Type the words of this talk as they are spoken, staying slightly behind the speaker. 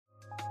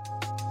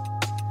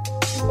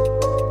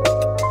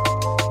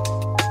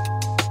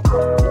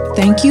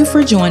Thank you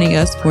for joining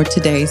us for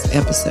today's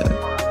episode.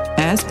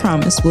 As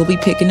promised, we'll be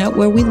picking up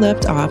where we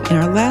left off in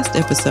our last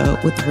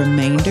episode with the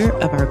remainder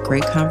of our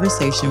great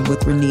conversation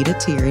with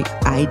Renita D,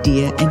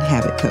 Idea and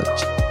Habit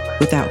Coach.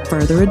 Without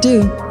further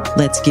ado,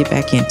 let's get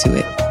back into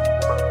it.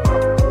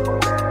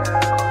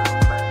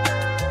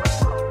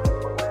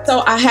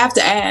 So I have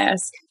to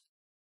ask,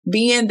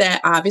 being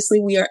that obviously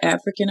we are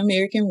African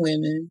American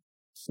women,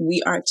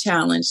 we are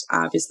challenged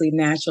obviously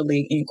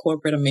naturally in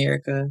corporate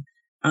America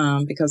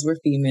because we're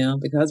female,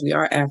 because we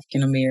are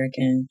African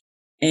American.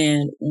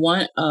 And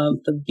one of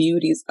the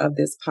beauties of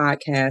this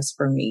podcast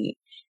for me,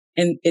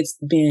 and it's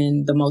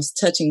been the most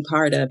touching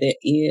part of it,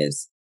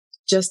 is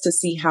just to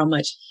see how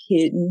much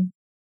hidden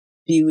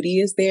beauty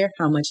is there,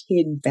 how much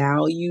hidden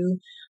value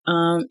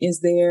is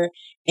there.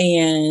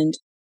 And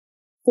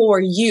for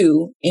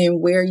you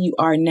and where you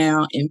are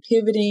now in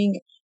pivoting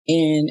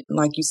and,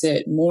 like you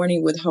said,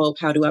 mourning with hope,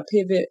 how do I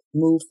pivot,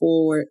 move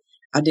forward,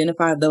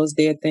 identify those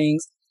dead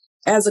things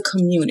as a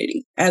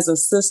community, as a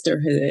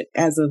sisterhood,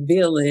 as a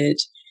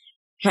village?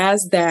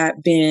 Has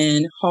that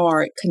been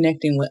hard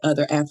connecting with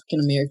other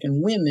African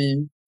American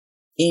women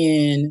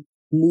in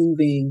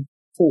moving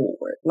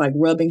forward, like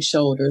rubbing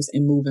shoulders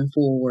and moving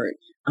forward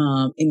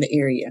in the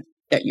area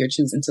that you're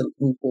choosing to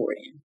move forward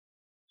in?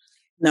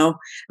 No,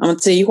 I'm going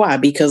to tell you why.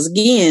 Because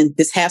again,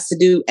 this has to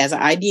do, as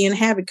an idea and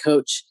habit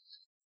coach,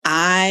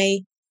 I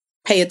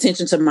pay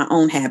attention to my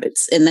own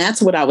habits. And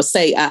that's what I would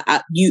say.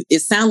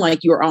 It sounded like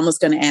you were almost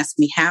going to ask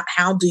me,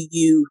 how do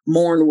you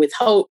mourn with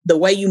hope? The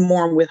way you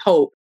mourn with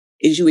hope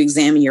is you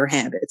examine your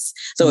habits.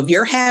 So if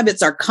your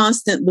habits are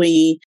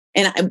constantly,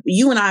 and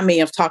you and I may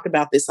have talked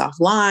about this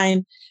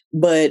offline,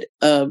 but,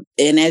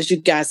 and as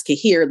you guys can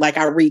hear, like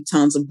I read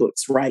tons of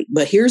books, right?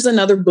 But here's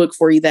another book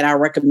for you that I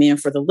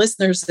recommend for the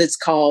listeners. It's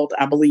called,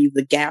 I believe,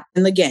 The Gap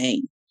in the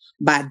Game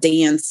by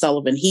Dan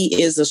Sullivan. He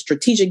is a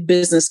strategic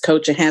business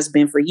coach and has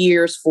been for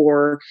years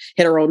for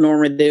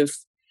heteronormative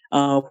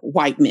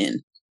white men.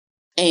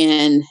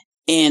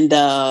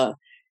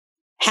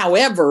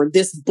 However,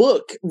 this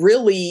book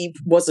really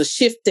was a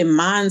shift in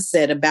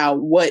mindset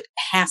about what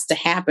has to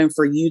happen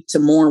for you to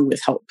mourn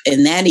with hope.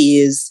 And that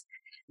is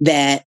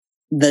that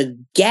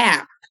the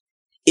gap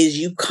is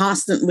you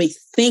constantly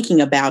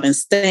thinking about and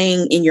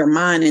staying in your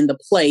mind in the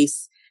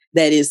place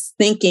that is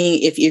thinking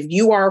if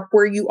you are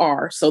where you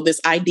are. So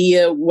this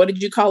idea, what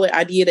did you call it?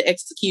 Idea to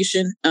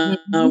execution,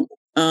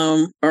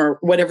 or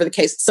whatever the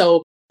case.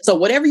 So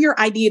whatever your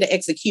idea to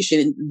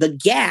execution, the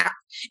gap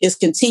is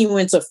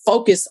continuing to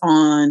focus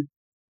on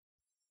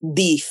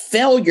the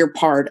failure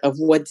part of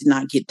what did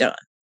not get done.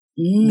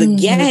 The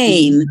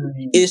gain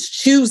is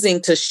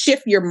choosing to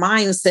shift your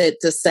mindset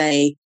to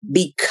say,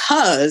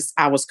 because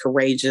I was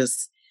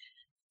courageous,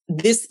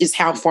 this is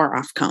how far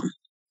I've come.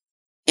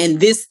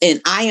 And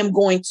I am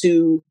going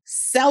to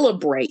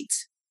celebrate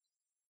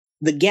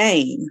the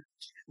gain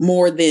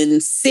more than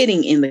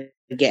sitting in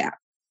the gap.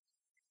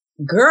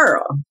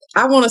 Girl,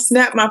 I want to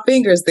snap my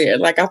fingers there.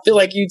 Like, I feel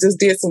like you just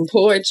did some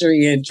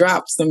poetry and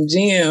dropped some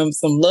gems,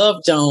 some Love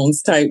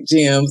Jones type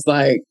gems.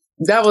 Like,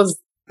 that was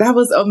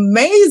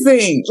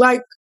amazing.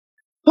 Like,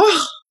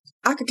 oh,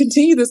 I could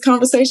continue this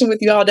conversation with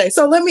you all day.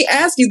 So let me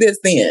ask you this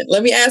then.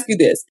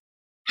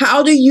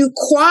 How do you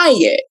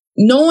quiet,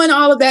 knowing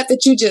all of that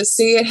you just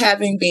said,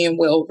 having been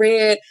well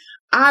read?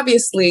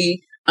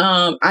 Obviously,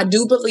 I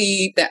do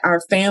believe that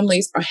our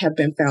families have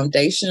been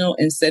foundational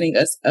in setting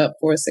us up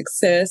for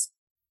success.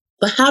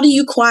 But how do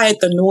you quiet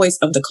the noise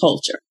of the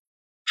culture?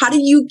 How do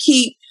you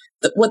keep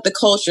what the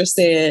culture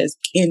says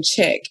in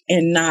check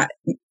and not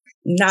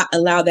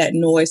allow that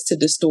noise to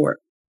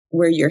distort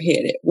where you're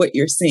headed, what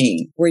you're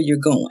seeing, where you're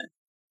going?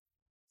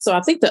 So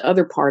I think the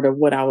other part of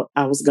what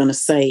I was going to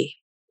say,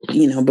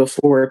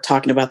 before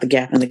talking about the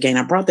gap and the gain,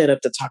 I brought that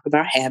up to talk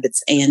about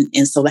habits.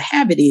 And so the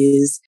habit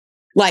is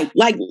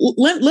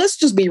let's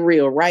just be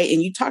real, right?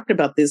 And you talked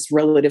about this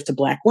relative to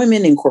Black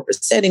women in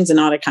corporate settings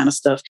and all that kind of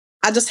stuff.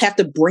 I just have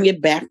to bring it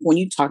back when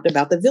you talked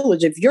about the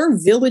village. If your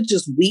village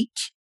is weak,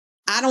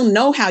 I don't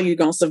know how you're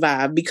going to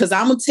survive, because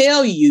I'm going to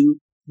tell you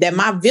that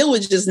my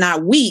village is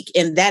not weak,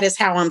 and that is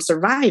how I'm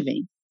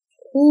surviving.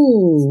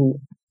 Ooh.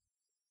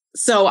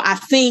 So I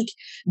think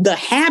the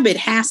habit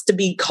has to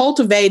be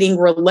cultivating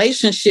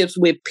relationships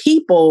with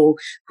people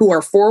who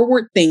are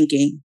forward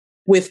thinking,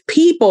 with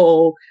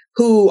people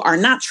who are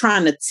not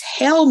trying to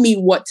tell me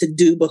what to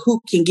do, but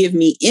who can give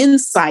me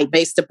insight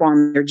based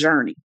upon their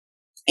journey.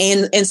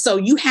 And so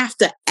you have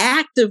to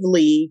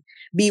actively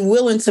be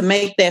willing to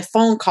make that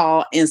phone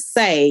call and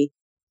say,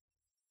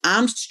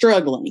 I'm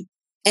struggling.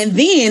 And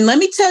then let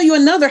me tell you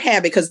another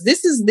habit, because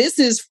this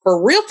is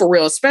for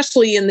real,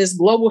 especially in this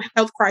global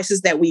health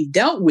crisis that we've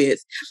dealt with.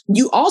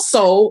 You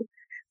also,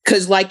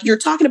 because like you're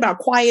talking about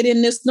quiet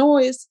in this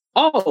noise.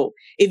 Oh,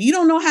 if you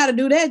don't know how to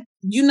do that,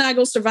 you're not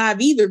going to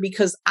survive either,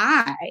 because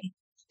I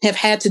have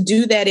had to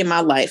do that in my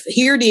life.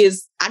 Here it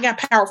is. I got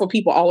powerful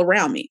people all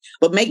around me,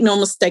 but make no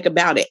mistake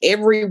about it.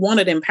 Every one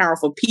of them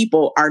powerful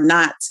people are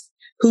not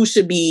who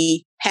should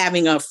be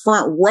having a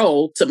front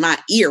row to my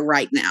ear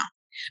right now,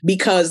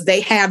 because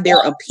they have their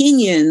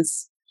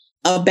opinions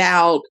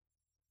about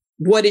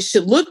what it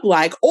should look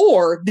like.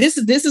 Or this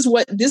is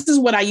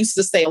what I used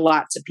to say a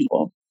lot to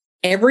people.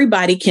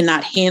 Everybody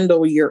cannot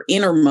handle your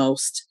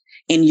innermost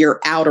and your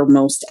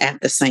outermost at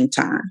the same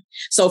time.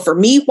 So for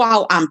me,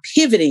 while I'm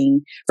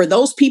pivoting, for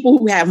those people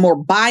who have more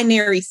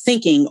binary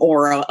thinking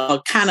or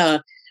a kind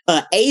of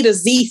A to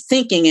Z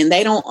thinking, and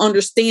they don't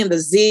understand the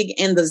zig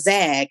and the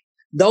zag,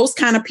 those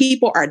kind of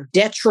people are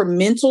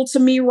detrimental to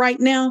me right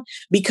now,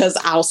 because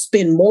I'll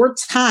spend more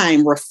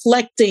time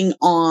reflecting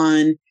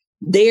on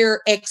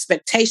their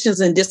expectations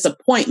and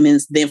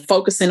disappointments than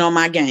focusing on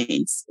my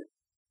gains.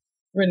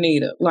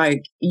 Renita,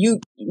 like you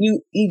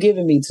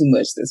giving me too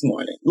much this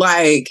morning.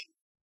 Like,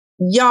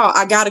 y'all,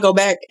 I got to go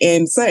back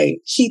and say,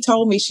 she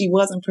told me she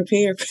wasn't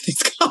prepared for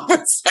this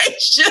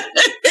conversation.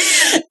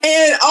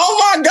 And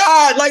oh my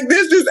God, like,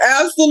 this is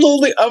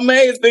absolutely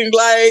amazing.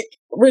 Like,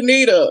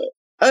 Renita,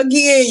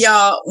 again,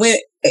 y'all,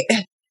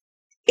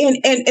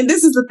 and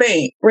this is the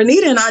thing,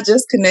 Renita and I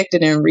just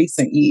connected in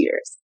recent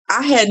years.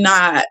 I had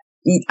not,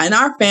 and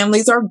our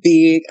families are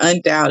big,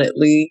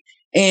 undoubtedly.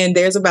 And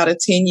there's about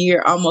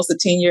almost a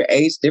 10-year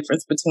age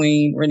difference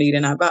between Renita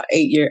and I, about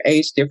 8-year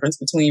age difference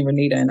between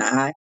Renita and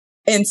I.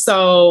 And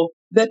so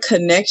the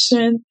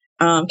connection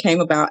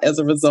came about as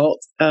a result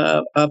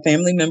of a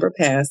family member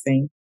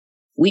passing.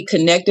 We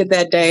connected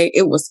that day.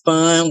 It was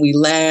fun. We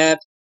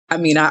laughed. I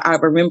mean, I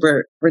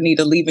remember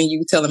Renita leaving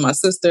you, telling my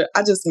sister,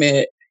 I just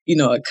met,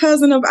 a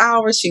cousin of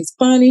ours. She's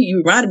funny. You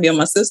reminded me of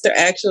my sister,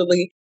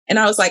 actually. And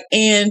I was like,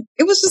 and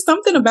it was just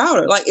something about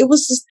her. Like, it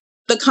was just,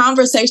 the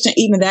conversation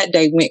even that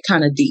day went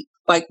kind of deep.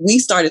 Like, we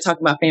started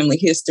talking about family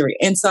history.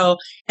 And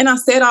I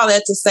said all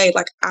that to say,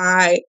 like,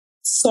 I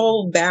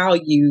so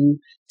value,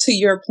 to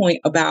your point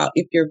about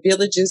if your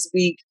village is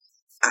weak,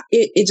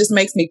 it just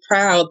makes me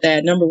proud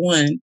that, number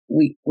one,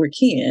 we're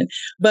kin.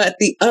 But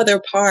the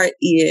other part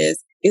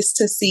is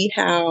to see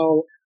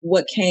how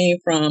what came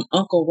from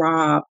Uncle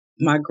Rob,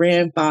 my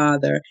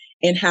grandfather,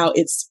 and how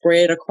it's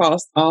spread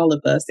across all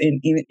of us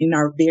in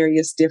our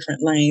various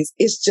different lanes.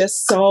 It's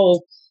just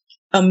so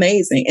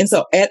amazing. And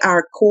so at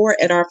our core,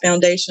 at our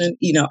foundation,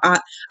 I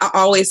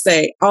always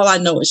say, all I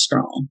know is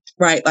strong,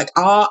 right? Like,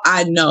 all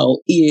I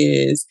know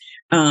is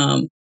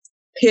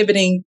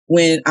pivoting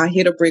when I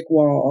hit a brick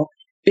wall,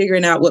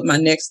 figuring out what my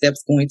next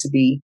step's going to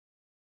be,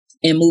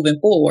 and moving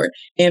forward.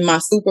 And my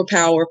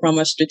superpower from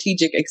a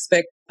strategic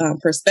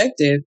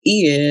perspective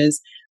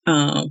is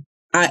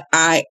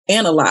I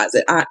analyze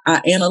it. I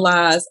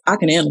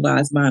can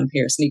analyze buying a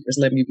pair of sneakers,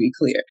 let me be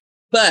clear.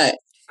 But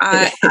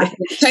I can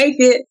take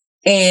it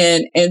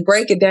and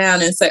break it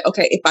down and say,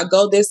 okay, if I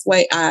go this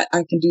way, I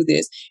can do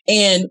this.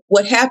 And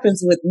what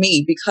happens with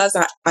me, because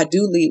I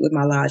do lead with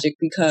my logic,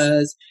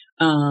 because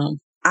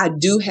I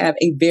do have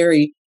a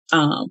very,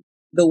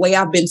 the way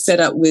I've been set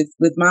up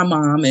with my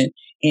mom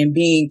and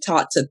being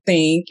taught to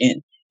think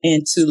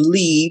and to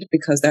lead,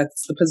 because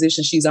that's the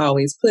position she's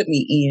always put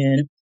me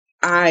in.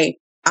 I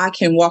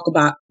can walk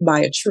by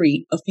a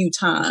tree a few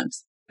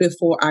times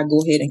before I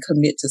go ahead and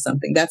commit to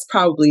something. That's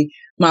probably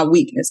my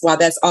weakness. While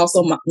that's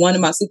also one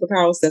of my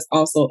superpowers, that's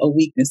also a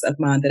weakness of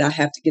mine, that I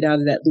have to get out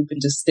of that loop and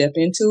just step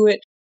into it.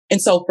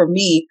 And so for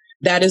me,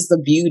 that is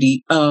the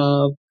beauty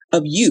of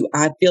you.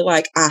 I feel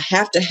like I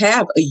have to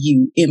have a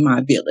you in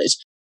my village.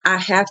 I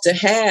have to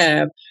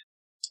have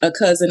a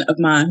cousin of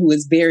mine who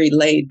is very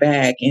laid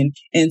back and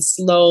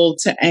slow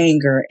to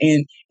anger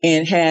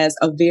and has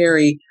a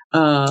very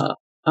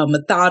a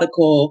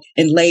methodical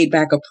and laid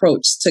back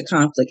approach to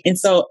conflict. And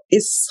so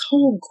it's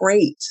so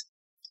great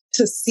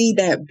to see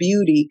that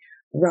beauty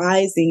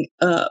rising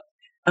up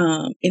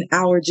in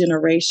our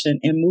generation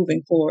and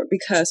moving forward.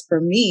 Because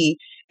for me,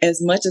 as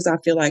much as I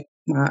feel like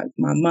my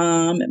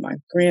mom and my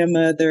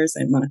grandmothers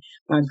and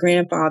my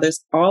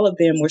grandfathers, all of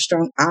them were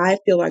strong, I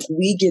feel like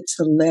we get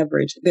to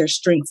leverage their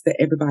strengths that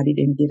everybody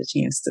didn't get a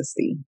chance to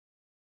see.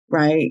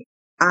 Right?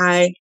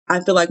 I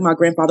feel like my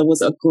grandfather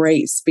was a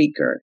great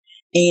speaker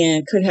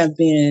and could have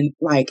been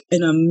like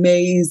an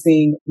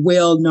amazing,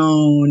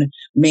 well-known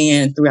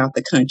man throughout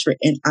the country.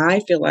 And I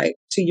feel like,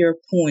 to your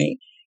point,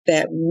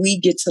 that we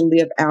get to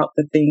live out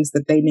the things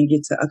that they didn't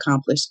get to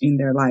accomplish in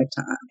their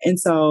lifetime. And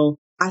so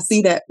I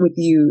see that with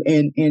you,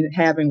 and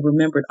having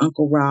remembered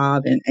Uncle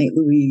Rob and Aunt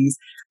Louise,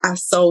 I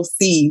so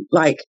see,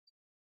 like,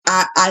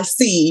 I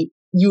see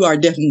you are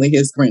definitely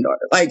his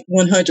granddaughter, like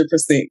 100%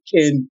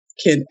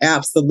 can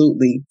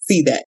absolutely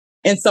see that.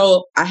 And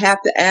so I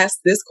have to ask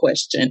this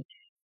question.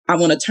 I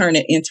want to turn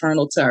it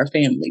internal to our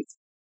families.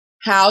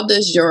 How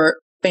does your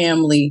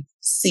family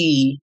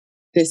see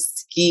this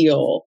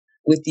skill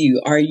with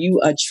you? Are you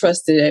a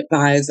trusted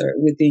advisor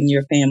within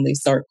your family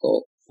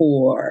circle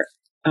for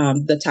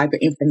the type of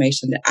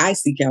information that I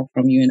seek out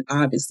from you, and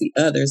obviously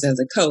others as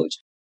a coach?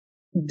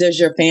 Does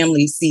your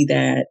family see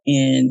that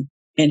and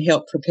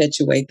help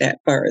perpetuate that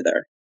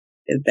further?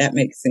 If that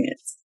makes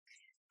sense.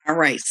 All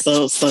right.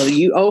 So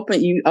you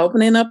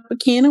opening up a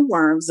can of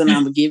worms, and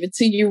I'm gonna give it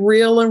to you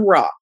real and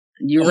raw.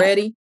 You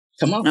ready?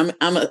 Come on.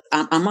 I'm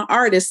an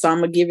artist, so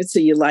I'm gonna give it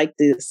to you like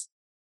this.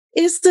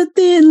 It's the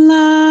thin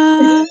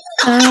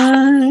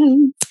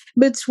line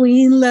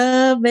between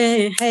love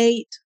and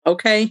hate.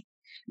 Okay.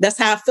 that's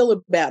how I feel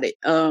about it.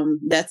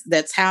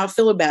 That's how I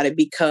feel about it,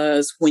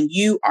 because when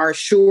you are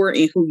sure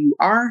in who you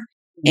are,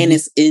 and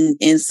it's in,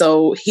 and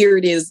so here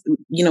it is,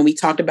 we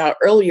talked about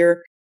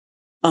earlier,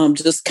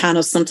 just kind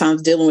of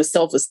sometimes dealing with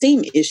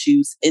self-esteem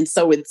issues. And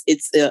so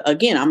it's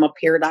again, I'm a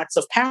paradox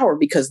of power,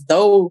 because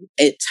though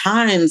at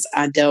times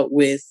I dealt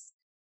with,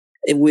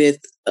 maybe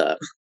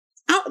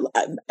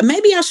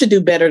I should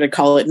do better to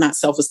call it not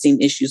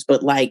self-esteem issues,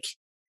 but like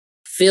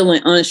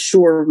feeling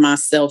unsure of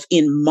myself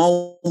in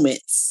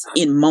moments,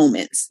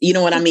 you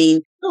know what I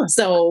mean?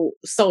 Sure.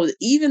 So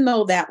even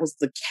though that was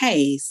the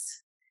case,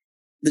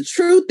 the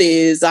truth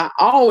is I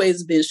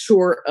always been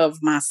sure of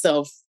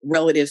myself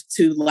relative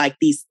to like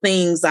these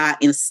things I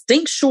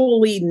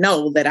instinctually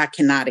know that I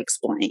cannot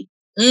explain.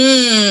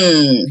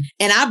 And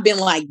I've been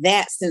like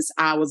that since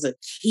I was a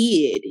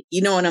kid.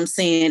 You know what I'm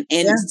saying?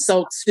 And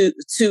so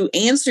to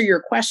answer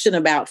your question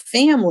about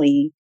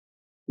family,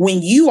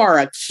 when you are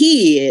a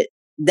kid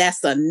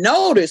that's a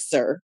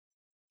noticer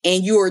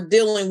and you're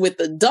dealing with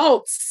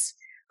adults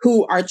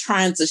who are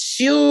trying to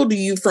shield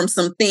you from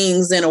some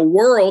things in a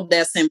world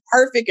that's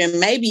imperfect, and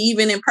maybe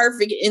even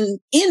imperfect in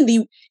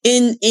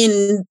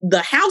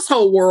the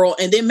household world,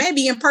 and then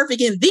maybe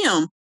imperfect in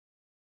them,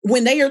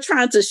 when they are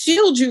trying to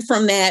shield you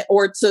from that,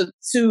 or to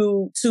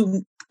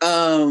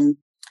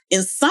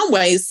in some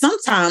ways,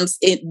 sometimes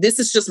this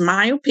is just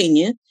my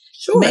opinion.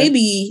 Sure.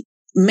 Maybe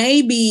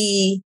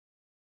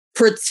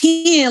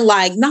pretend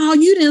like, no,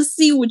 you didn't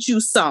see what you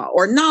saw,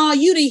 or no,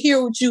 you didn't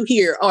hear what you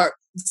hear, or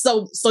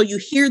so you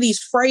hear these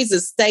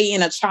phrases, stay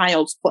in a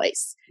child's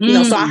place.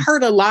 So I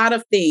heard a lot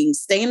of things,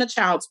 stay in a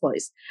child's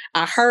place.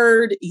 I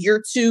heard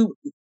you're too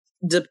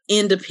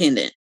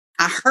independent.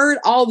 I heard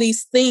all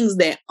these things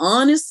that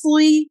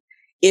honestly,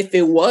 if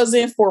it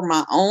wasn't for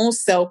my own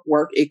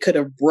self-work, it could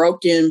have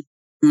broken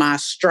my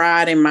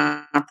stride and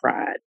my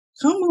pride.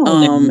 Come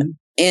on.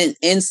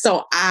 And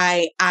so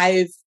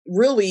I've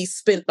really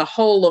spent the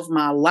whole of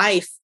my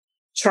life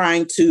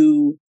trying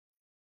to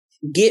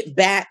get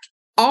back.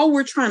 All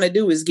we're trying to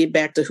do is get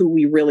back to who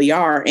we really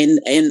are. And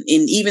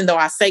even though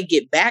I say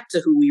get back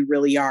to who we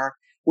really are,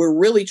 we're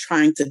really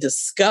trying to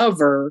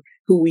discover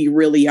who we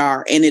really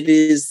are. And it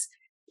is,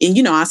 and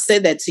I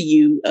said that to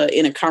you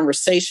in a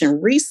conversation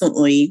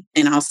recently,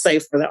 and I'll say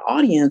for the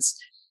audience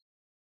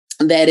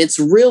that it's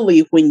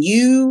really when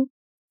you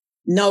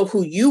know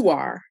who you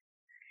are,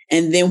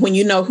 and then when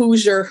you know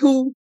who's your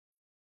who,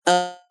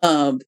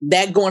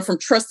 that going from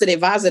trusted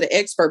advisor to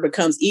expert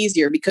becomes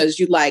easier, because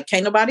you like,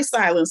 can't nobody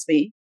silence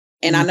me,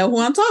 and I know who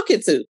I'm talking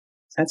to.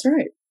 That's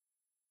right.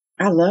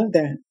 I love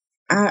that.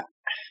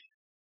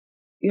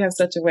 You have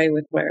such a way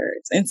with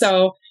words. And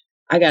so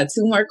I got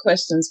 2 more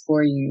questions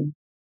for you.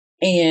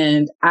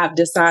 And I've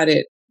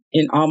decided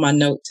in all my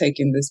note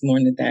taking this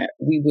morning that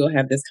we will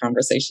have this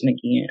conversation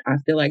again. I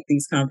feel like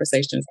these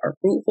conversations are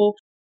fruitful.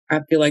 I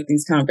feel like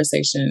these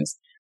conversations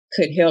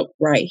could help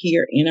right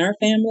here in our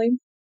family.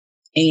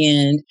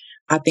 And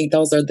I think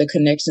those are the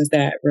connections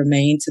that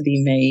remain to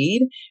be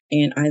made.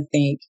 And I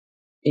think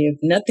if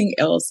nothing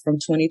else from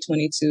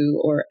 2022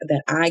 or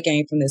that I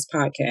gained from this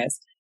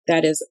podcast,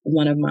 that is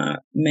one of my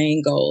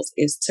main goals,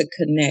 is to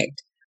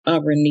connect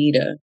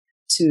Renita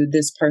to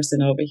this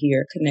person over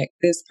here, connect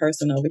this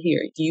person over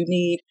here.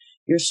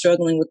 You're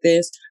struggling with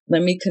this,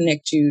 let me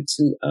connect you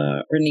to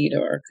Renita,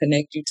 or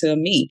connect you to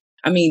me.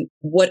 I mean,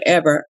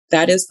 whatever.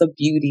 That is the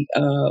beauty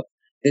of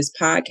this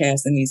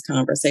podcast and these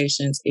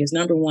conversations is,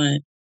 number one,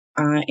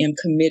 I am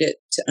committed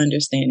to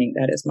understanding.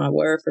 That is my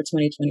word for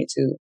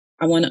 2022.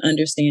 I want to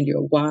understand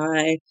your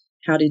why.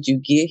 How did you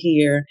get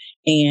here?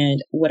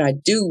 And what I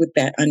do with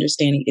that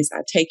understanding is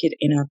I take it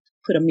and I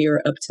put a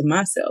mirror up to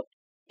myself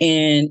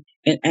and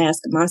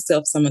ask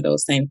myself some of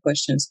those same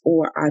questions,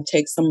 or I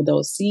take some of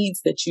those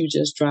seeds that you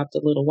just dropped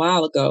a little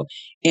while ago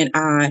and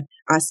I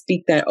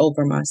speak that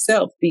over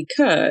myself,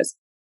 because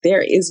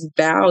there is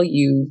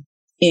value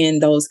in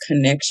those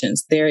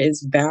connections. There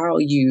is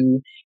value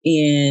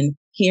in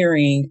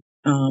hearing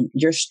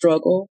your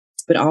struggle,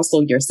 but also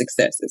your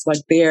successes. Like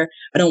I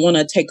don't want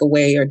to take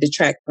away or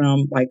detract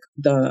from like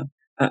the,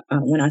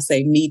 when I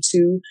say me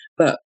too,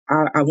 but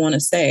I want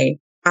to say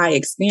I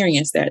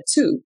experienced that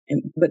too.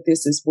 But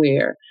this is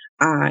where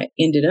I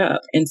ended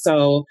up. And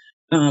so,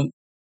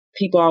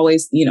 people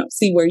always,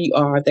 see where you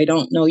are. They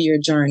don't know your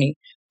journey,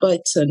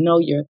 but to know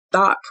your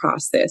thought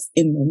process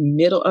in the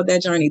middle of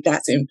that journey,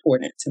 that's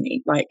important to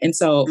me. Like, and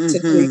so to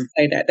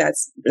say that,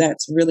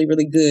 that's really,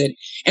 really good.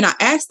 And I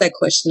asked that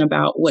question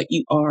about what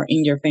you are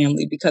in your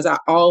family, because I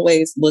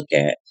always look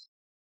at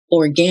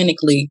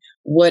organically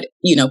what,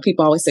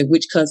 people always say,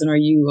 which cousin are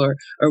you,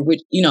 or which,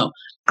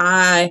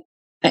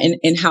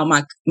 and how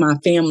my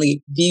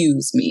family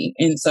views me.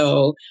 And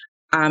so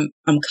I'm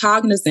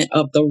cognizant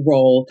of the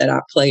role that I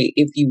play,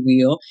 if you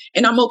will,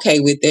 and I'm okay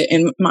with it.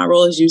 And my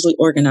role is usually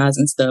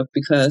organizing stuff,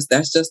 because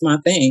that's just my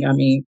thing. I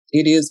mean,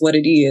 it is what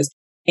it is.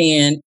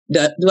 And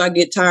do I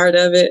get tired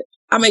of it?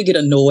 I may get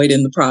annoyed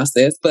in the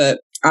process,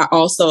 but I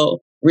also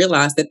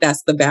realize that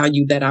that's the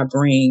value that I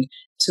bring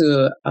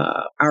to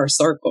our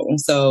circle.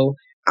 And so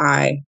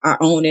I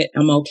own it.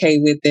 I'm okay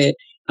with it.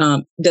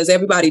 Does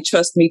everybody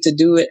trust me to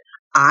do it?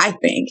 I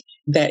think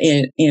that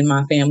in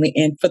my family,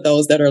 and for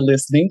those that are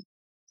listening,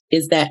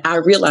 is that I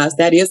realize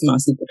that is my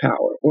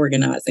superpower,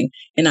 organizing.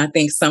 And I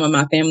think some of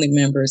my family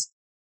members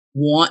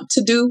want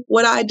to do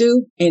what I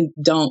do and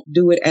don't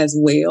do it as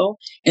well.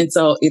 And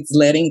so it's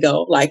letting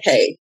go, like,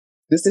 hey,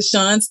 this is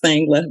Sean's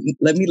thing.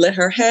 Let me let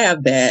her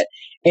have that.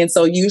 And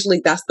so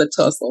usually that's the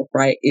tussle,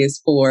 right?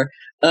 Is for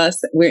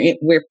us.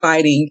 We're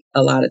fighting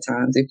a lot of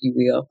times, if you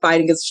will.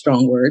 Fighting is a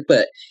strong word,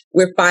 but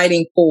we're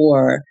fighting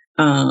for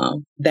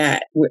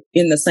that we're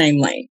in the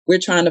same lane. We're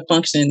trying to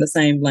function in the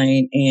same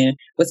lane, and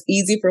what's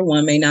easy for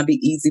one may not be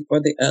easy for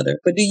the other.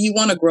 But do you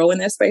want to grow in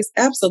that space?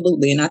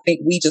 Absolutely. And I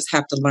think we just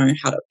have to learn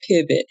how to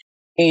pivot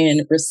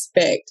and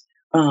respect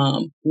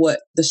what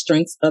the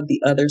strengths of the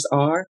others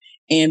are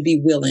and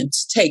be willing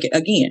to take it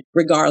again,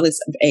 regardless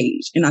of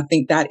age. And I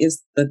think that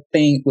is the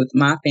thing with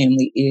my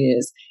family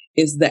is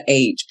the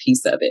age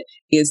piece of it,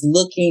 is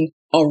looking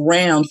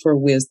around for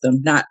wisdom,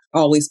 not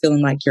always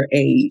feeling like your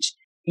age.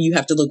 You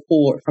have to look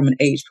forward from an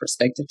age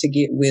perspective to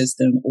get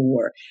wisdom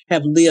or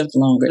have lived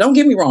longer. Don't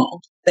get me wrong.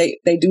 They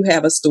do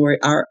have a story.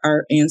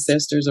 Our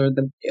ancestors or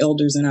the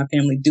elders in our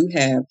family do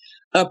have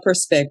a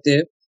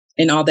perspective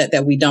and all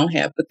that we don't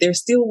have, but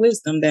there's still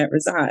wisdom that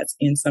resides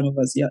in some of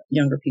us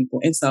younger people.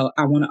 And so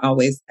I want to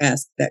always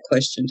ask that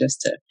question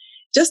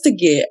just to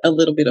get a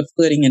little bit of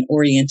footing and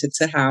oriented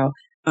to how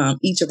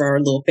each of our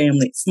little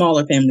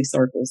smaller family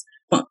circles,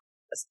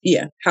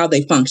 how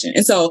they function.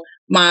 And so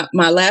my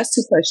last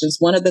two questions,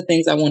 one of the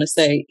things I want to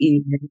say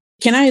is,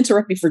 can I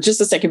interrupt you for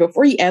just a second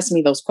before you ask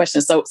me those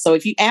questions? So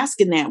if you ask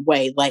in that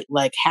way,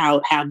 like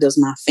how does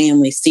my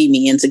family see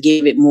me, and to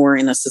give it more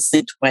in a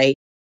succinct way,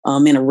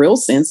 in a real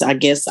sense, I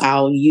guess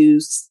I'll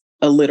use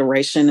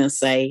alliteration and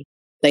say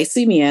they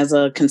see me as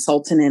a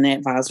consultant and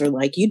advisor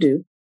like you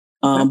do.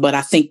 But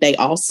I think they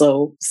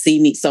also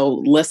see me.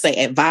 So let's say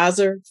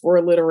advisor for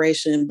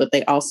alliteration, but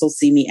they also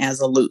see me as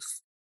aloof.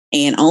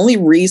 And only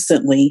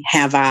recently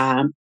have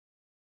I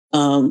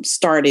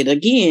started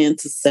again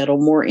to settle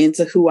more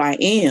into who I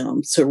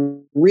am,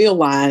 to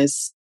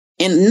realize,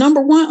 and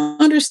number one,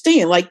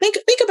 understand, like think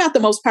about the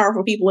most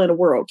powerful people in the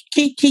world.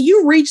 Can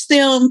you reach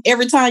them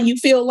every time you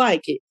feel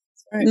like it?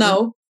 Right.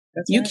 No,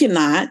 you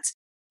cannot.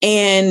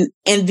 And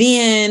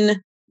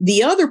then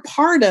the other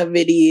part of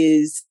it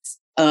is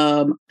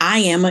I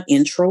am an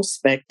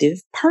introspective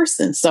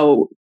person.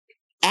 So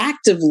I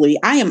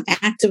am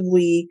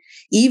actively,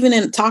 even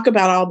in talk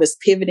about all this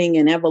pivoting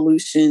and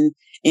evolution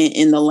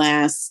in the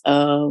last,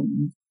 2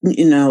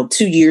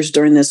 years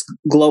during this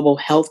global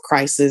health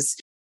crisis.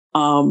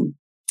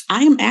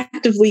 I am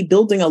actively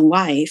building a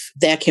life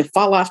that can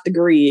fall off the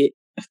grid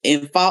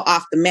and fall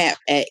off the map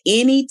at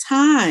any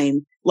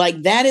time.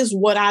 Like that is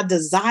what I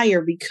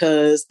desire,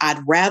 because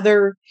I'd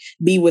rather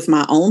be with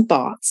my own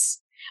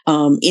thoughts,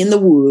 in the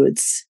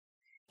woods.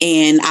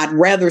 And I'd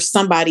rather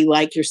somebody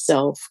like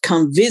yourself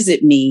come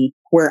visit me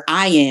where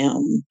I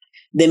am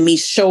than me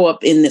show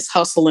up in this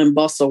hustle and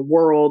bustle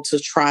world to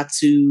try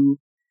to,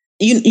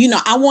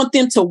 I want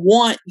them to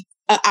want,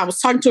 I was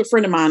talking to a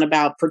friend of mine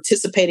about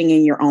participating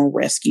in your own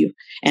rescue.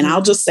 And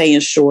I'll just say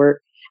in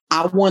short,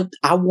 I want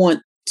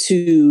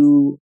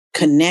to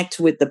connect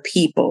with the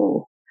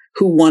people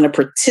who want to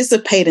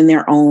participate in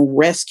their own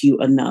rescue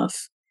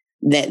enough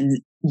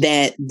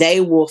that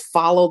they will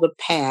follow the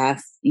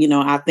path.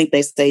 I think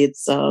they say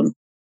it's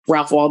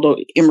Ralph Waldo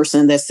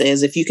Emerson that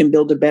says, if you can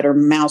build a better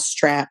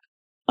mousetrap,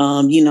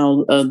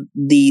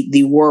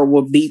 the world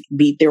will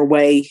beat their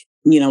way,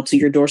 to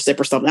your doorstep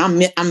or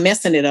something. I'm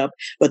messing it up.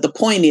 But the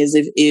point is,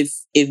 if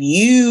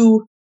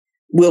you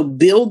will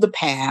build the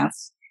path,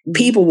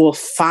 people will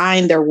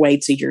find their way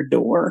to your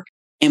door.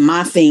 And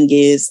my thing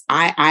is,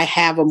 I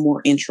have a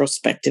more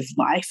introspective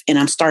life, and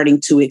I'm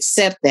starting to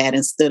accept that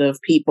instead of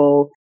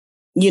people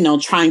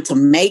trying to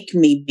make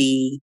me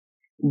be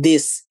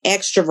this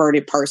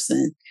extroverted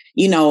person.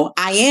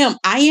 I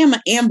am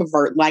an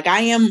ambivert. Like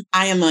I am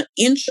an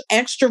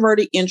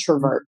extroverted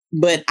introvert,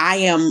 but I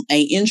am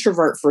an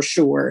introvert for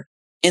sure.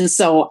 And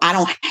so I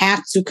don't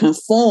have to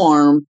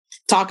conform,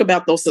 talk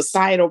about those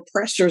societal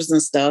pressures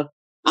and stuff.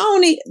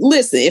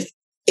 Listen,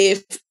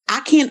 if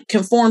I can't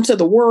conform to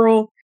the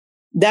world,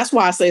 that's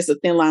why I say it's a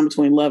thin line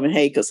between love and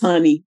hate. Because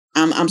honey,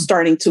 I'm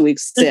starting to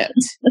accept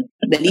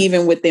that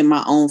even within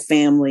my own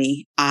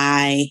family,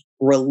 I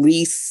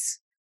release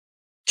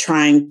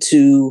trying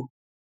to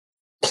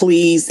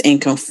please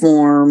and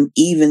conform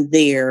even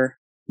there,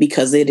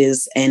 because it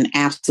is an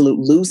absolute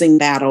losing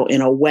battle in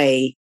a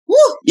way.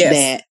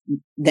 Yes.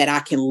 that I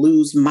can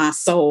lose my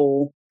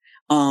soul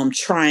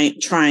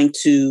trying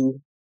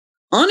to,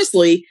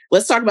 honestly,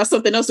 let's talk about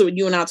something else that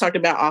you and I talked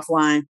about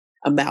offline,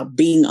 about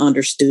being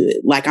understood.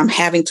 Like I'm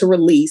having to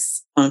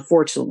release,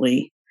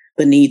 unfortunately,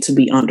 the need to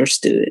be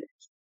understood.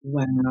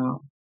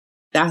 Wow.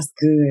 That's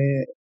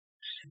good.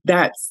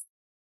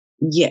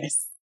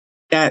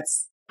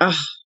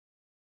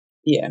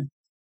 Yeah.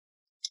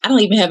 I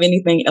don't even have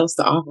anything else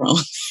to offer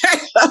on.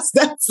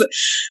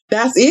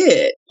 That's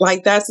it.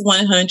 Like that's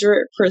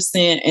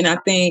 100%. And I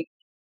think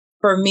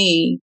for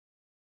me,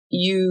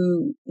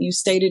 you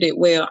stated it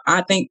well.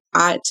 I think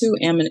I too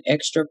am an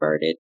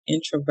extroverted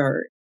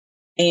introvert.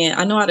 And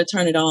I know how to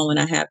turn it on when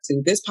I have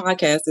to. This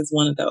podcast is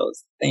one of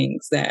those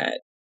things that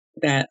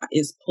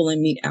is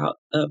pulling me out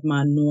of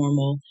my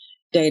normal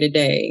day to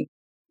day.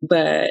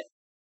 But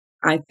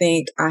I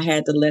think I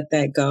had to let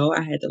that go.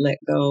 I had to let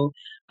go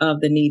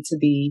of the need to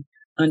be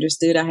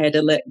understood. I had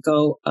to let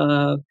go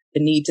of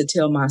the need to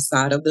tell my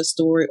side of the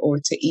story or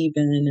to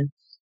even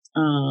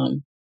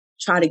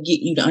try to get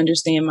you to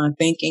understand my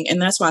thinking.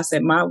 And that's why I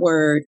said my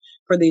word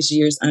for this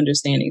year is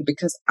understanding,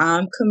 because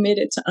I'm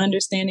committed to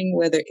understanding,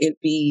 whether it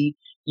be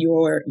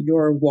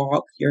your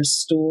walk, your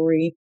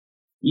story,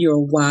 your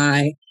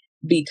why,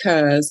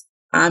 because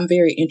I'm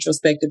very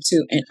introspective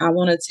too. And I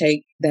want to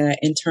take that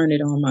and turn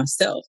it on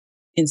myself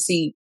and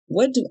see,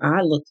 what do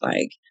I look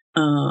like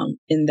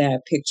in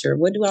that picture?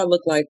 What do I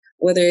look like,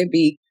 whether it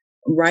be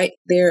right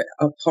there,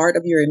 a part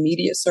of your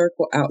immediate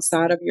circle,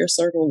 outside of your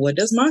circle? What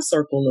does my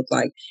circle look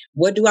like?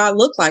 What do I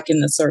look like in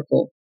the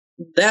circle?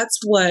 That's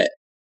what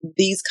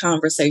these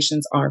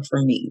conversations are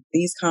for me.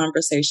 These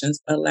conversations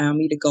allow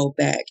me to go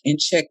back and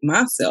check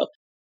myself,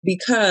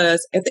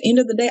 because at the end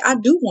of the day, I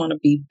do want to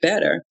be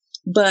better,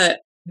 but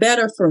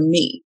better for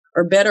me,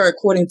 or better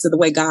according to the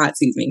way God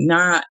sees me,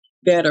 not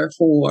better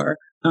for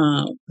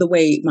the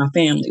way my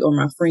family or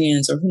my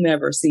friends or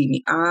whomever see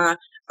me. I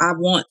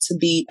want to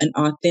be an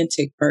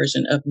authentic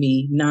version of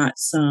me, not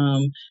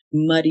some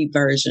muddy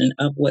version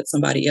of what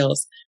somebody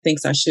else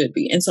thinks I should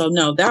be. And so,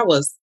 no, that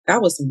was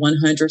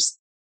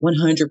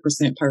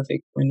 100%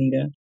 perfect,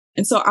 Renita.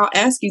 And so I'll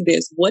ask you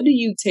this: what do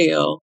you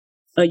tell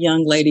a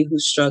young lady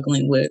who's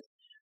struggling with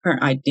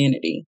her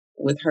identity,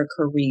 with her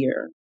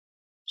career?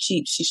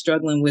 She's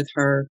struggling with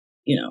her,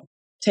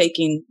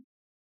 taking,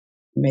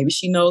 maybe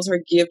she knows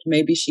her gift,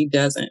 maybe she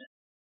doesn't.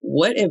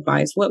 What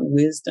advice, what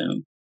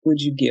wisdom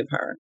would you give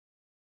her?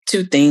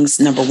 Two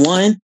things. Number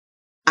one,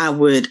 I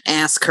would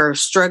ask her,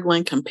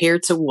 struggling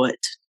compared to what?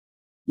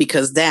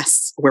 Because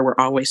that's where we're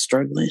always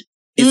struggling.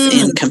 It's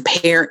in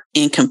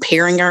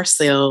comparing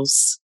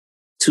ourselves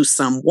to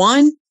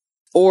someone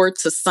or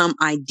to some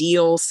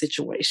ideal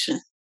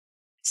situation.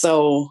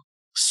 So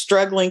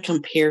struggling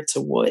compared to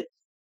what?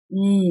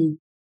 And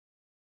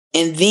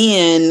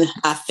then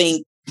I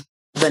think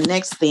the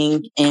next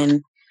thing,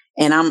 and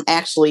I'm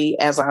actually,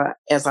 as I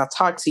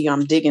talk to you,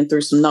 I'm digging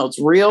through some notes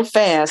real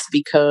fast,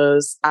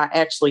 because I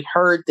actually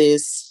heard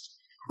this.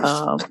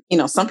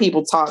 Some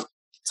people talk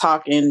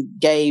and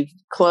gave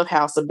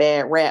Clubhouse a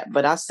bad rap,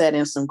 but I sat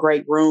in some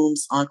great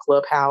rooms on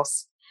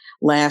Clubhouse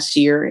last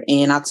year,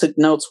 and I took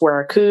notes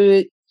where I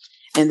could.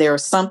 And there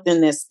was something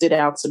that stood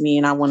out to me,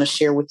 and I want to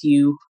share with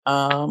you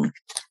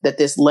that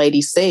this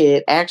lady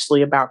said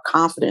actually about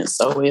confidence.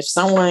 So if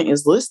someone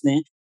is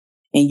listening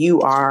and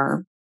you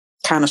are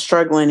kind of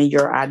struggling in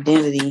your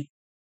identity,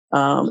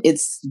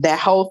 it's that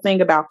whole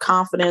thing about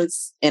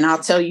confidence. And I'll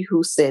tell you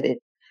who said it.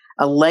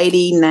 A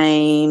lady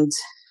named,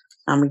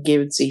 I'm going to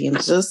give it to you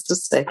in just a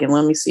second.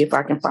 Let me see if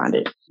I can find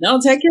it. No,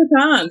 take your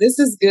time. This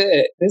is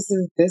good. This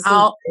is good.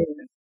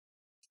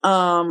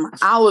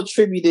 I'll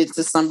attribute it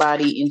to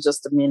somebody in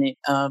just a minute,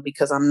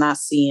 because I'm not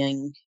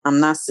seeing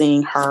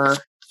her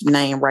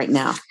name right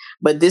now.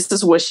 But this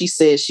is what she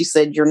said. She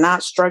said, "You're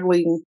not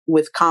struggling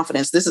with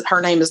confidence."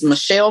 Her name is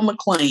Michelle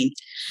McLean.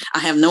 I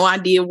have no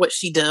idea what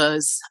she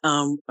does.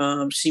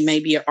 She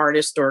may be an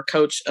artist or a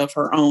coach of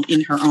her own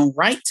in her own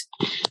right.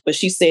 But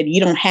she said,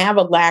 "You don't have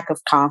a lack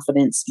of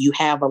confidence. You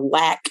have a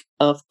lack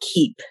of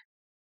keep."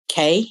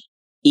 KEEP.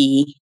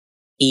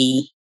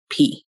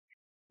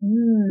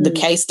 The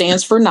K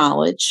stands for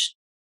knowledge.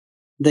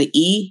 The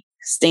E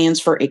stands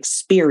for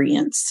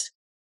experience.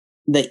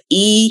 The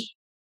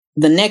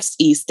next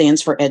E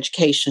stands for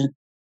education.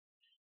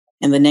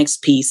 And the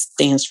next P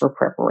stands for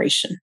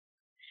preparation.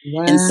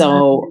 Wow. And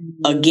so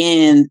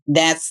again,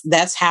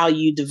 that's how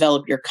you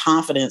develop your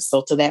confidence.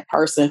 So to that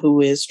person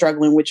who is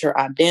struggling with your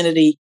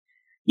identity,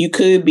 you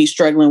could be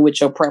struggling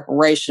with your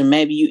preparation.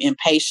 Maybe you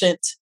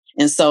impatient.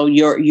 And so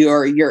your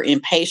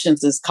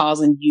impatience is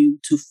causing you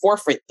to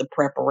forfeit the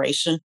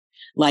preparation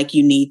like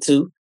you need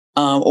to.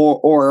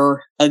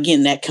 Or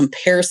again, that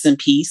comparison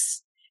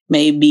piece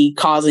may be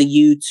causing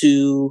you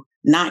to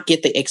not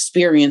get the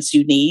experience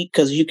you need,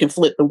 because you can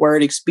flip the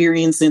word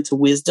experience into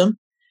wisdom.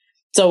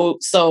 So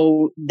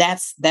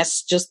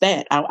that's just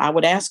that. I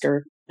would ask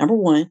her, number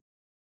one,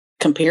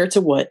 compared to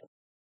what?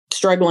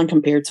 Struggling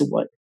compared to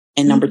what?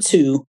 And number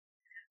two,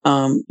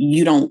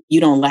 you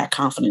don't lack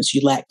confidence. You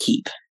lack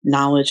keep: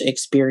 knowledge,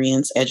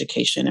 experience,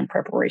 education, and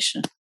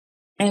preparation.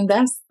 And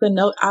that's the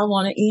note I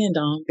want to end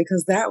on,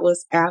 because that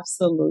was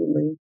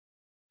absolutely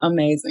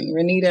amazing.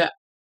 Renita,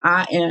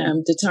 I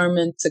am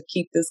determined to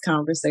keep this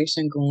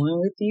conversation going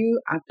with you.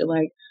 I feel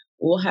like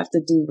we'll have to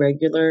do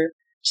regular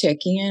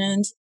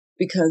check-ins,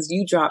 because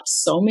you dropped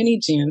so many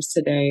gems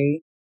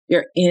today.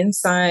 Your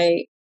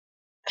insight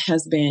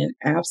has been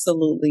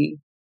absolutely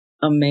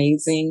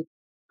amazing.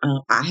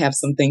 I have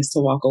some things to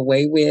walk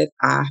away with.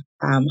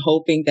 I'm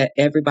hoping that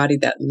everybody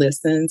that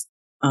listens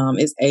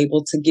is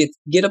able to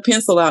get a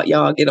pencil out,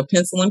 y'all, get a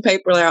pencil and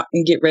paper out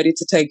and get ready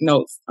to take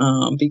notes,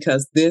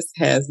 because this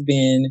has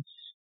been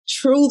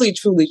truly,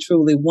 truly,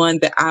 truly one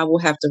that I will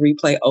have to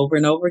replay over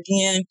and over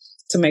again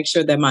to make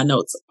sure that my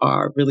notes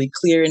are really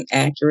clear and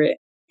accurate.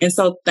 And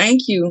so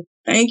thank you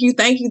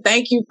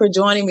for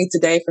joining me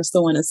today, for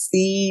sowing a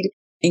seed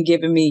and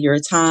giving me your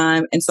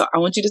time. And so I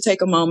want you to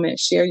take a moment,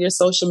 share your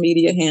social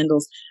media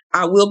handles.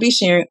 I will be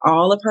sharing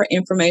all of her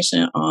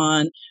information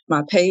on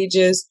my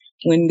pages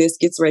when this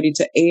gets ready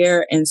to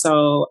air. And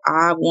so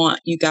I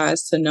want you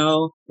guys to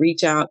know,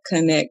 reach out,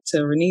 connect to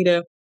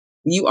Renita.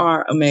 You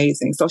are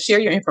amazing. So share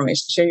your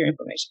information.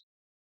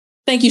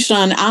 Thank you,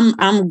 Sean.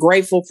 I'm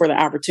grateful for the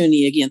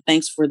opportunity. Again,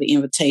 thanks for the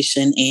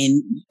invitation.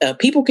 And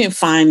people can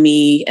find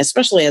me,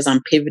 especially as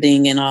I'm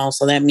pivoting and all.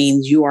 So that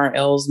means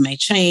URLs may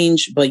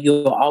change, but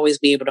you'll always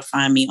be able to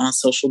find me on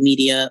social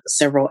media,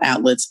 several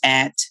outlets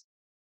at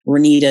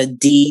Renita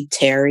D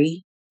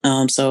Terry.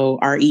 So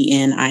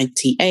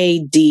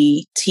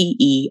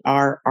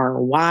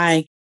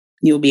RenitaDTerry.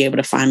 You'll be able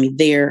to find me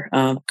there.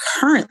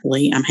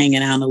 Currently, I'm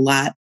hanging out a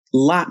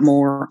lot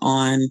more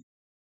on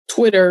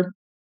Twitter,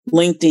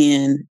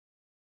 LinkedIn,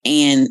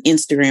 and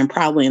Instagram,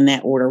 probably in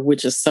that order,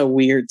 which is so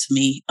weird to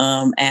me,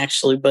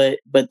 actually. But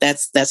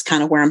that's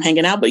kind of where I'm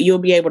hanging out. But you'll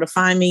be able to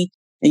find me,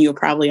 and you'll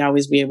probably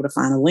always be able to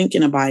find a link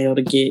in a bio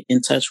to get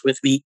in touch with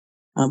me.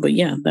 But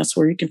yeah, that's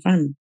where you can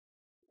find me.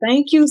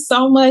 Thank you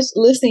so much.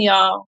 Listen,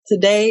 y'all,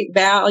 today,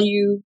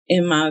 value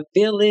in my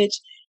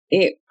village.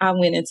 I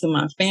went into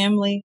my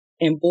family,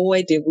 and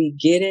boy, did we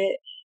get it.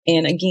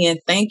 And again,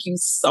 thank you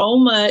so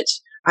much.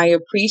 I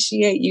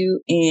appreciate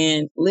you.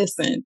 And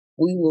listen,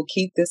 we will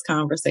keep this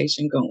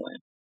conversation going.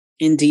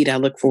 Indeed, I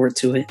look forward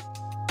to it.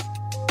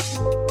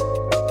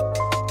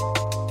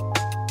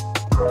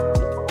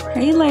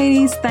 Hey,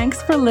 ladies,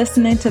 thanks for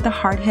listening to the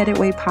Heart-Headed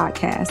Way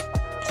podcast.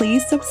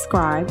 Please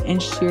subscribe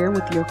and share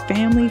with your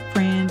family,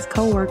 friends,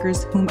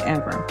 coworkers,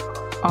 whomever.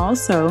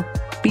 Also,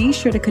 be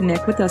sure to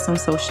connect with us on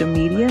social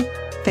media,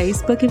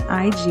 Facebook and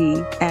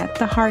IG at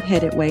The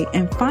Heart-Headed Way.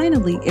 And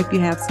finally, if you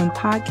have some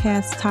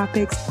podcast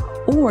topics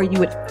or you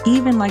would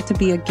even like to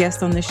be a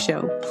guest on the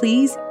show,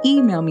 please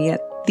email me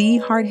at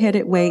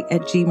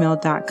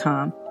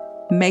theheartheadedway@gmail.com.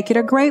 Make it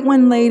a great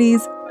one,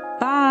 ladies.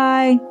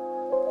 Bye.